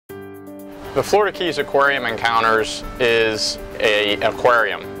The Florida Keys Aquarium Encounters is an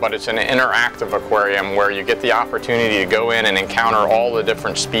aquarium, but it's an interactive aquarium where you get the opportunity to go in and encounter all the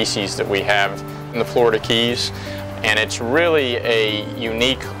different species that we have in the Florida Keys. And it's really a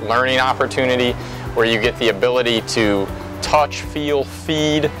unique learning opportunity where you get the ability to touch, feel,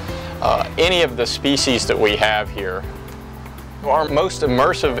 feed any of the species that we have here. Our most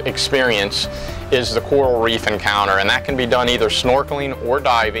immersive experience is the coral reef encounter, and that can be done either snorkeling or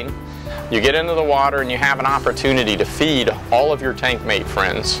diving. You get into the water and you have an opportunity to feed all of your tank mate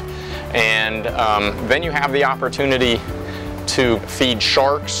friends. And then you have the opportunity to feed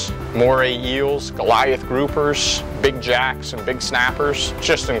sharks, moray eels, Goliath groupers, big jacks and big snappers,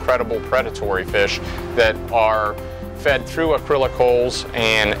 just incredible predatory fish that are fed through acrylic holes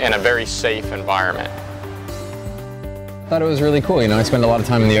and in a very safe environment. I thought it was really cool. I spent a lot of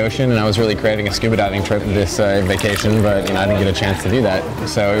time in the ocean, and I was really creating a scuba diving trip this vacation, but I didn't get a chance to do that.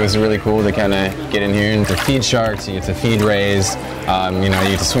 So it was really cool to kind of get in here and to feed sharks, you get to feed rays, you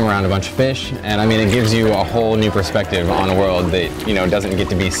get to swim around a bunch of fish, and it gives you a whole new perspective on a world that doesn't get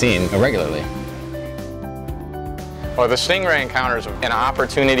to be seen regularly. Well, the stingray encounter is an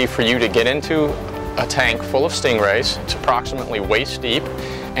opportunity for you to get into a tank full of stingrays. It's approximately waist deep,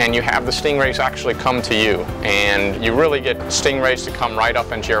 and you have the stingrays actually come to you, and you really get stingrays to come right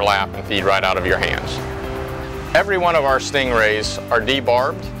up into your lap and feed right out of your hands. Every one of our stingrays are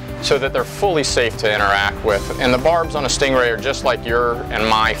de-barbed so that they're fully safe to interact with, and the barbs on a stingray are just like your and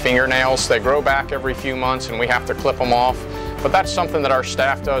my fingernails. They grow back every few months and we have to clip them off, but that's something that our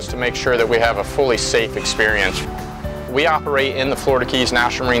staff does to make sure that we have a fully safe experience. We operate in the Florida Keys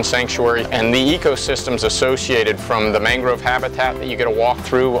National Marine Sanctuary, and the ecosystems associated from the mangrove habitat that you get to walk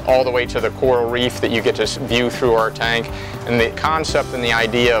through all the way to the coral reef that you get to view through our tank, and the concept and the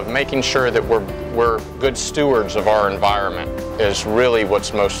idea of making sure that we're good stewards of our environment is really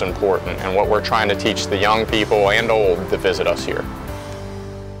what's most important and what we're trying to teach the young people and old that visit us here.